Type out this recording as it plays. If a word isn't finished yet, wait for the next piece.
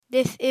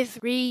This is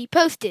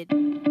Reposted.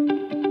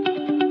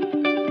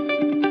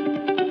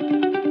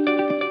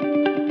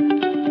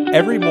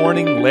 Every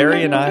morning,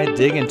 Larry and I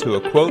dig into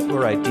a quote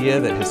or idea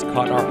that has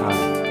caught our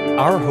eye.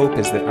 Our hope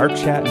is that our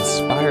chat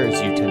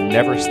inspires you to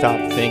never stop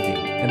thinking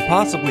and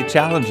possibly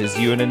challenges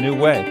you in a new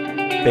way.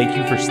 Thank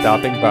you for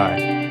stopping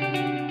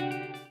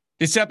by.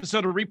 This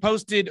episode of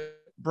Reposted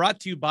brought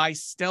to you by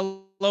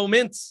Stelo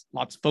Mints.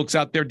 Lots of folks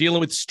out there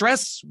dealing with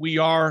stress. We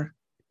are,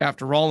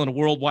 after all, in a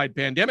worldwide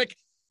pandemic.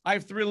 I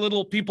have three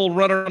little people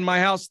running around my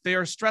house. They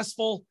are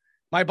stressful.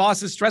 My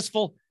boss is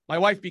stressful. My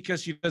wife,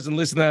 because she doesn't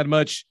listen that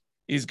much,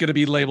 is going to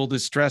be labeled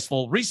as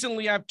stressful.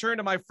 Recently, I've turned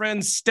to my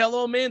friend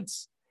Stelo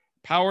Mints.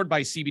 Powered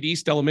by CBD,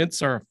 Stelo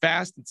Mints are a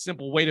fast and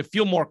simple way to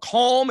feel more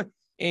calm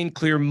and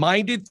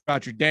clear-minded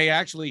throughout your day. I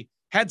actually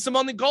had some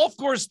on the golf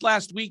course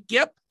last week.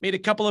 Yep, made a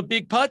couple of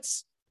big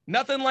putts.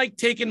 Nothing like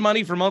taking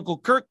money from Uncle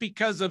Kirk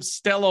because of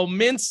Stelo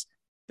Mints.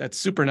 That's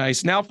super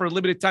nice. Now, for a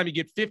limited time, you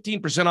get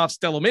 15% off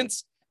Stelo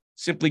Mints.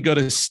 Simply go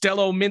to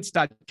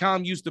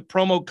SteloMints.com. Use the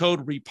promo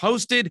code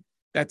REPOSTED.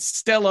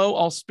 That's Stelo,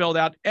 all spelled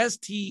out,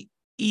 STELLO,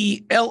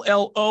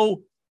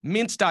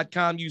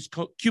 Mints.com. Use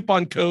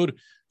coupon code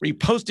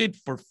REPOSTED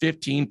for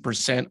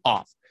 15%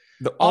 off.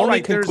 The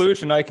only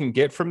conclusion I can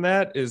get from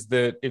that is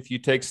that if you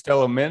take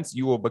Stelo Mints,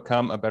 you will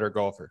become a better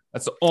golfer.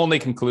 That's the only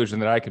conclusion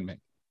that I can make.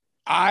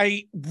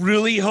 I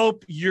really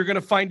hope you're going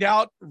to find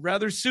out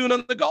rather soon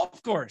on the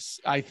golf course.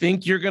 I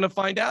think you're going to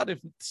find out if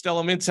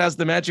Stelo Mints has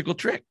the magical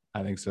trick.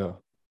 I think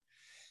so.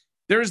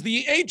 There's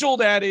the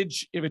age-old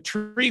adage, if a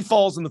tree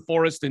falls in the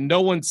forest and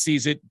no one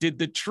sees it, did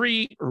the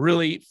tree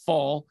really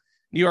fall?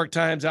 New York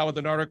Times out with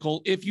an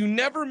article. If you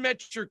never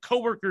met your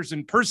coworkers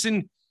in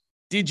person,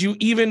 did you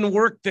even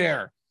work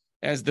there?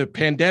 As the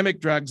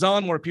pandemic drags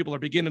on, where people are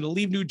beginning to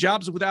leave new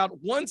jobs without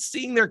once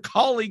seeing their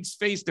colleagues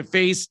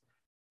face-to-face,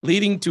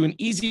 leading to an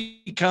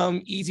easy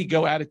come, easy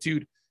go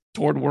attitude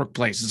toward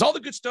workplaces. All the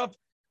good stuff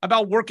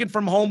about working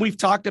from home we've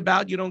talked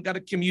about. You don't got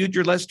to commute.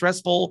 You're less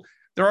stressful.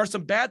 There are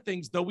some bad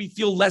things, though. We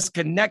feel less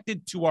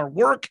connected to our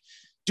work.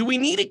 Do we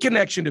need a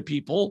connection to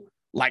people,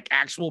 like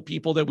actual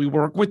people that we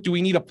work with? Do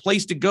we need a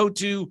place to go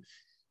to?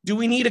 Do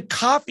we need a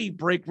coffee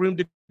break room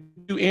to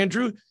do,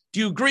 Andrew? Do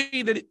you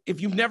agree that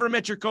if you've never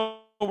met your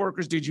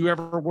coworkers, did you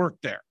ever work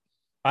there?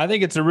 I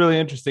think it's a really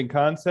interesting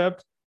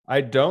concept. I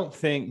don't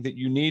think that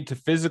you need to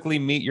physically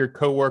meet your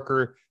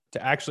coworker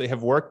to actually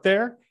have worked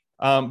there.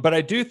 But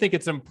I do think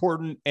it's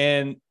important,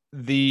 and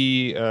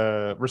the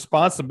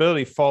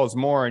responsibility falls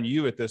more on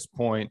you at this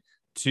point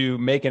to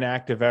make an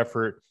active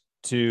effort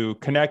to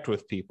connect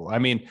with people. I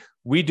mean,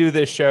 we do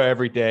this show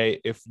every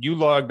day. If you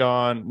logged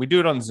on, we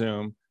do it on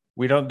Zoom.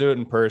 We don't do it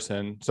in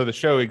person. So the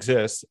show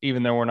exists,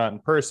 even though we're not in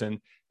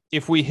person.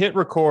 If we hit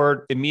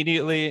record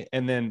immediately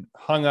and then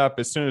hung up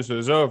as soon as it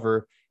was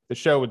over, the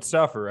show would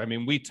suffer. I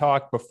mean, we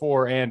talk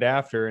before and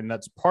after, and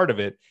that's part of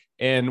it.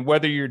 And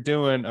whether you're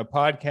doing a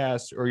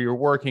podcast or you're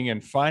working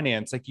in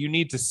finance, like, you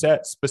need to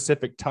set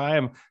specific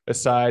time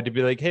aside to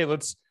be like, hey,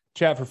 let's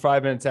chat for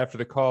 5 minutes after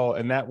the call.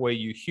 And that way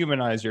you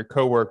humanize your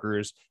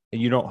coworkers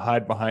and you don't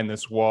hide behind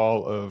this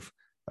wall of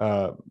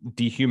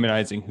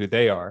dehumanizing who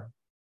they are.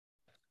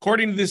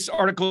 According to this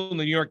article in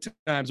the New York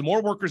Times,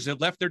 more workers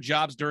have left their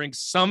jobs during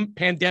some of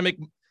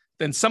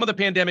the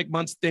pandemic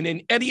months than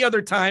in any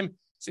other time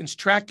since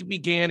tracking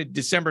began in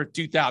December of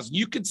 2000.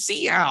 You could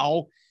see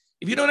how,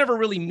 if you don't ever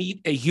really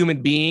meet a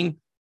human being,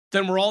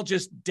 then we're all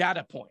just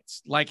data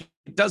points. Like,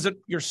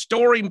 your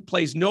story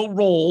plays no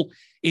role.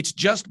 It's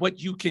just what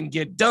you can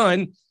get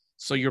done.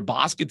 So your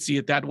boss could see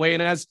it that way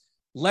and has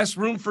less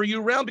room for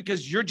you around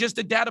because you're just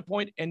a data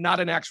point and not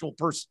an actual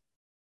person.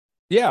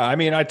 Yeah, I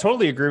mean, I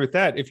totally agree with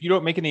that. If you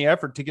don't make any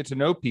effort to get to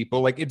know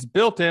people, like, it's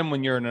built in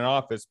when you're in an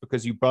office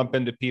because you bump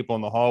into people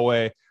in the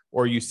hallway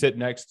or you sit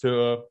next to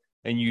them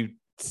and you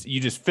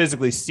just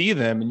physically see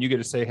them and you get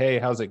to say, hey,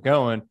 how's it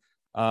going?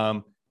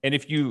 And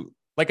if you,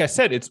 like I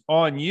said, it's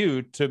on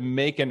you to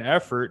make an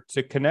effort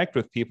to connect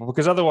with people,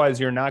 because otherwise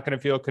you're not going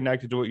to feel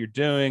connected to what you're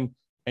doing.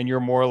 And you're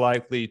more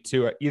likely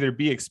to either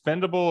be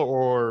expendable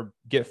or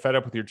get fed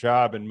up with your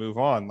job and move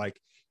on. Like,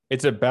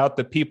 it's about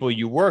the people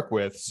you work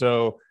with.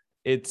 So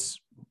it's,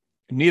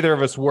 neither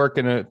of us work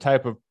in a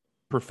type of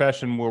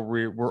profession where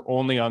we're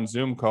only on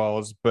Zoom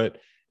calls, but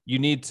you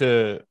need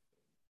to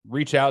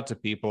reach out to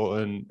people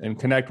and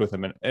connect with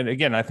them. And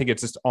again, I think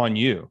it's just on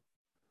you.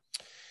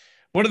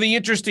 One of the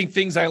interesting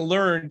things I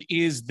learned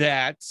is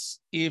that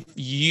if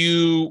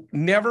you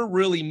never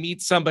really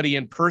meet somebody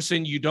in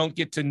person, you don't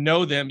get to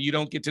know them. You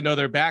don't get to know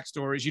their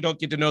backstories. You don't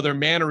get to know their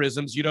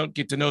mannerisms. You don't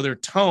get to know their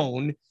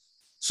tone.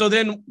 So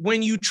then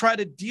when you try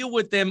to deal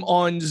with them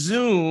on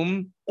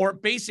Zoom or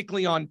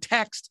basically on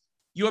text,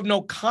 you have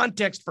no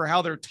context for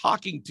how they're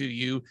talking to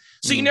you.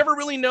 So you never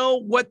really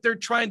know what they're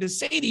trying to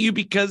say to you,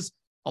 because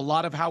a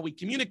lot of how we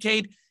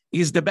communicate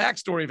is the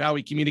backstory of how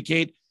we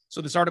communicate.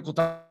 So this article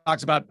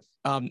talks about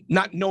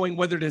not knowing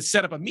whether to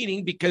set up a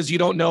meeting because you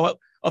don't know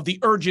of the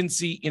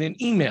urgency in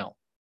an email.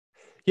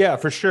 Yeah,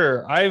 for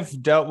sure.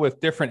 I've dealt with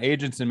different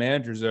agents and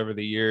managers over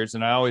the years,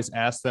 and I always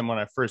ask them when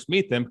I first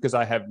meet them, because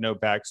I have no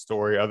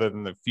backstory other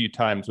than the few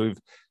times we've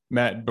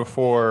Matt,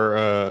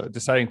 before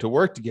deciding to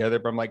work together,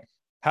 but I'm like,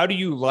 how do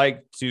you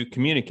like to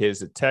communicate?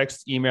 Is it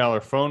text, email,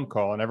 or phone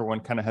call? And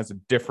everyone kind of has a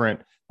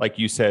different, like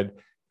you said,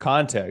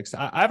 context.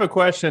 I have a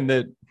question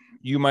that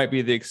you might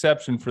be the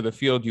exception for the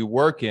field you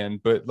work in,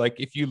 but like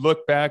if you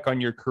look back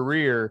on your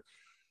career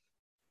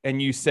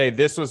and you say,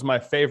 this was my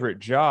favorite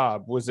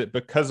job, was it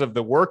because of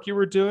the work you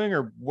were doing,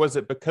 or was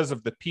it because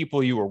of the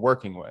people you were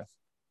working with?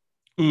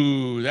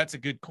 Ooh, that's a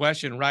good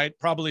question, right?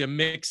 Probably a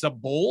mix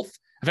of both.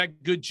 I've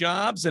had good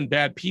jobs and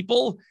bad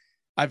people.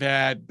 I've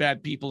had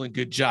bad people and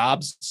good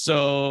jobs.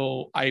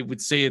 So I would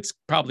say it's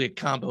probably a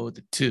combo of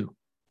the two.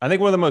 I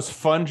think one of the most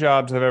fun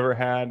jobs I've ever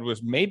had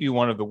was maybe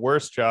one of the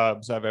worst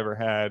jobs I've ever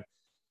had,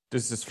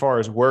 just as far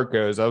as work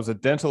goes. I was a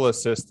dental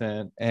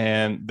assistant,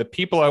 and the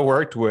people I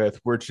worked with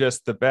were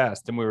just the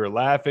best. And we were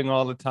laughing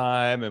all the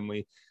time, and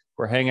we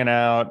were hanging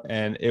out,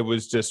 and it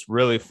was just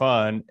really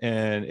fun.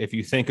 And if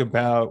you think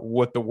about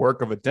what the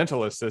work of a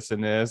dental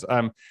assistant is,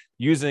 I'm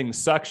using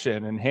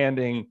suction and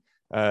handing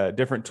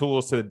different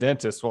tools to the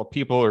dentist while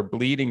people are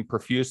bleeding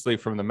profusely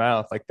from the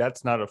mouth. Like,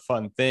 that's not a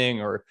fun thing,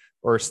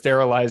 or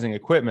sterilizing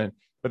equipment.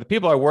 But the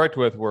people I worked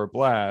with were a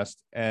blast.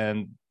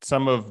 And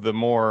some of the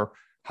more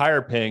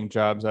higher paying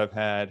jobs I've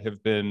had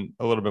have been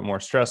a little bit more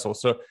stressful.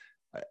 So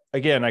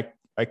again,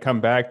 I come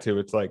back to,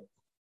 it's like,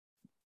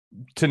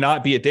 to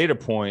not be a data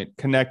point,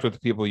 connect with the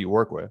people you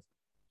work with.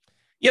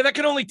 Yeah, that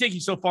can only take you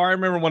so far. I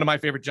remember one of my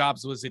favorite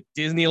jobs was at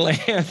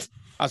Disneyland.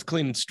 I was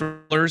cleaning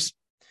strollers,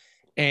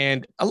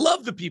 and I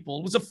love the people.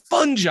 It was a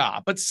fun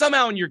job, but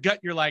somehow in your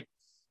gut, you're like,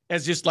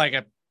 as just like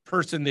a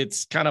person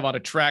that's kind of on a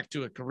track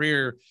to a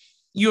career,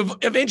 you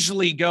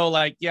eventually go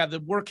like, yeah, the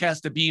work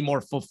has to be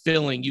more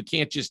fulfilling. You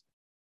can't just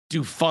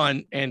do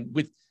fun. And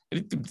with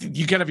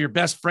you kind of your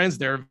best friends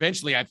there,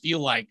 eventually I feel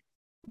like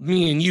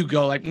me and you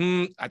go like,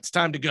 it's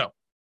time to go.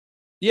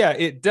 Yeah,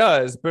 it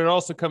does. But it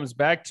also comes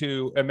back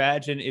to,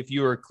 imagine if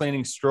you were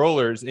cleaning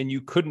strollers and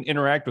you couldn't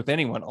interact with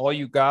anyone. All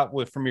you got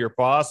from your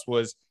boss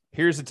was,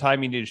 here's the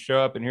time you need to show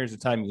up and here's the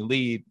time you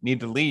need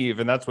to leave.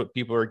 And that's what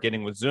people are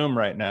getting with Zoom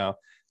right now.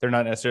 They're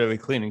not necessarily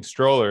cleaning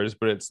strollers,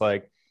 but it's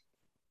like,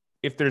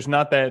 if there's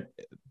not that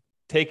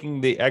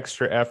taking the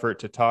extra effort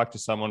to talk to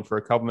someone for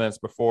a couple minutes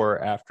before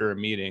or after a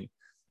meeting,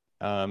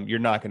 you're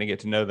not going to get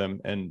to know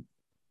them, and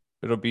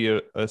it'll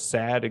be a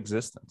sad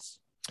existence.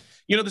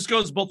 You know, this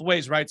goes both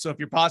ways, right? So if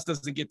your boss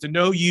doesn't get to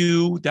know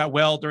you that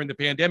well during the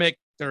pandemic,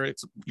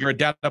 you're a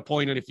data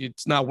point, and if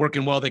it's not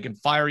working well, they can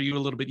fire you a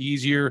little bit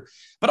easier.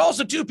 But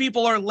also, too,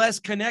 people are less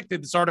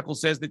connected. This article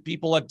says that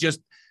people have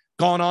just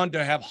gone on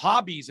to have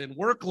hobbies and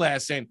work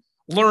less and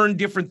learn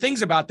different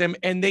things about them,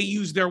 and they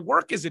use their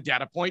work as a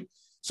data point.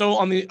 So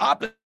on the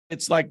opposite,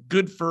 it's like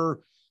good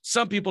for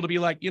some people to be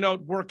like,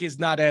 work is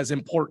not as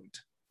important.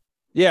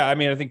 Yeah, I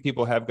mean, I think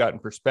people have gotten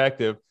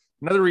perspective.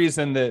 Another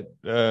reason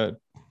that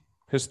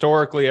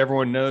historically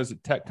everyone knows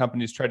that tech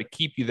companies try to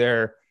keep you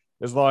there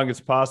as long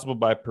as possible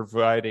by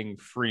providing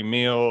free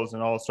meals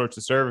and all sorts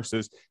of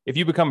services. If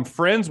you become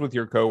friends with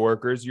your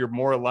coworkers, you're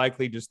more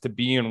likely just to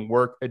be in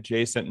work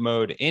adjacent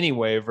mode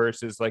anyway,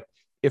 versus like,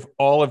 if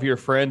all of your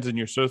friends and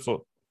your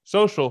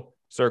social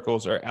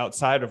circles are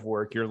outside of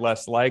work, you're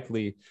less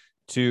likely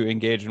to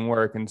engage in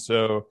work. And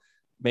so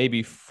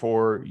maybe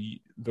for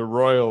the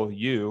royal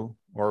you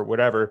or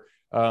whatever,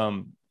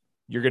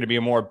 you're going to be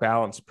a more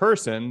balanced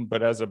person.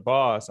 But as a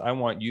boss, I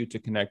want you to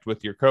connect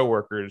with your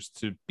coworkers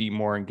to be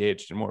more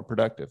engaged and more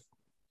productive.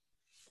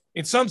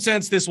 In some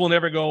sense, this will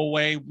never go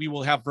away. We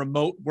will have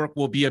remote work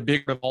will be a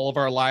big part of all of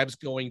our lives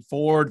going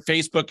forward.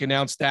 Facebook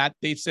announced that.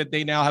 They've said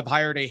they now have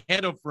hired a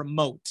head of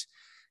remote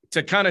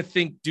to kind of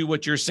do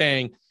what you're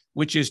saying,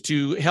 which is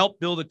to help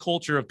build a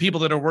culture of people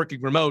that are working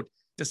remote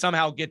to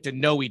somehow get to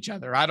know each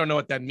other. I don't know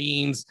what that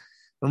means.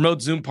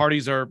 Remote Zoom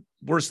parties are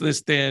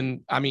worthless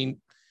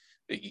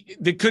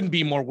they couldn't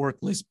be more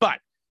worthless, but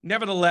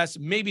nevertheless,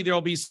 maybe there'll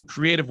be some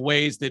creative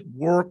ways that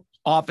work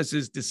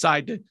offices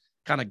decide to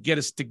kind of get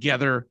us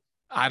together.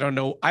 I don't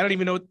know. I don't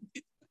even know.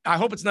 I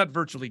hope it's not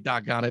virtually,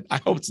 doggone it. I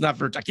hope it's not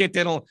virtual. I can't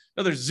handle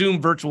another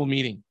Zoom virtual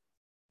meeting.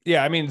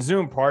 Yeah, I mean,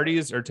 Zoom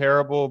parties are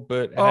terrible,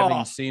 but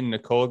having seen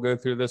Nicole go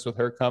through this with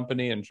her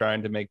company and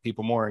trying to make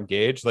people more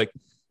engaged, like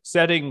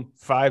setting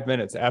 5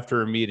 minutes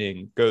after a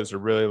meeting goes a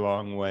really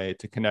long way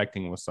to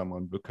connecting with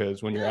someone,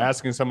 because when you're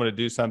asking someone to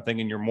do something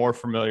and you're more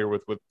familiar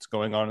with what's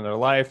going on in their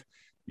life,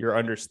 you're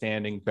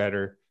understanding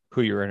better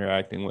who you're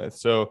interacting with.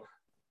 So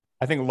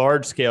I think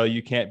large scale,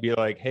 you can't be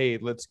like, hey,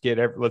 let's get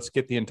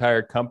the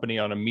entire company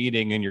on a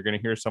meeting and you're going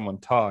to hear someone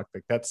talk.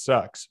 Like, that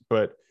sucks.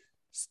 But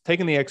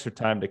taking the extra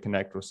time to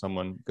connect with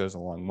someone goes a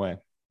long way.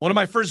 One of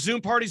my first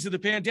Zoom parties of the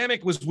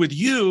pandemic was with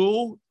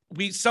you.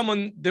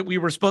 Someone that we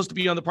were supposed to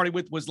be on the party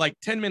with was like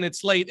 10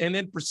 minutes late and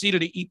then proceeded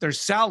to eat their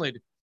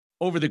salad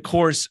over the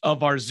course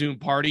of our Zoom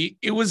party.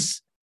 It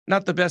was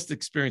not the best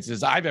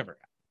experiences I've ever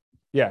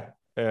had.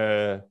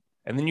 Yeah.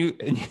 And then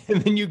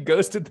you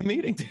ghosted the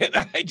meeting.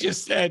 I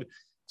just said,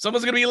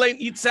 someone's going to be late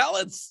and eat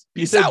salads.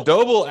 Peace out.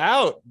 Double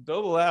out.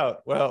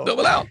 Well,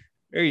 double out.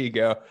 There you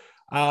go.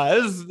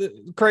 This is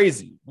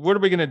crazy. What are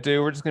we going to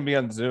do? We're just going to be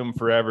on Zoom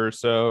forever.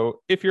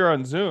 So if you're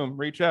on Zoom,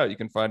 reach out. You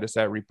can find us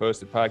at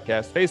Reposted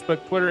Podcast,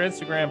 Facebook, Twitter,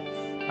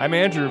 Instagram. I'm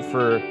Andrew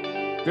for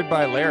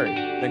Goodbye, Larry.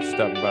 Thanks for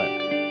stopping by.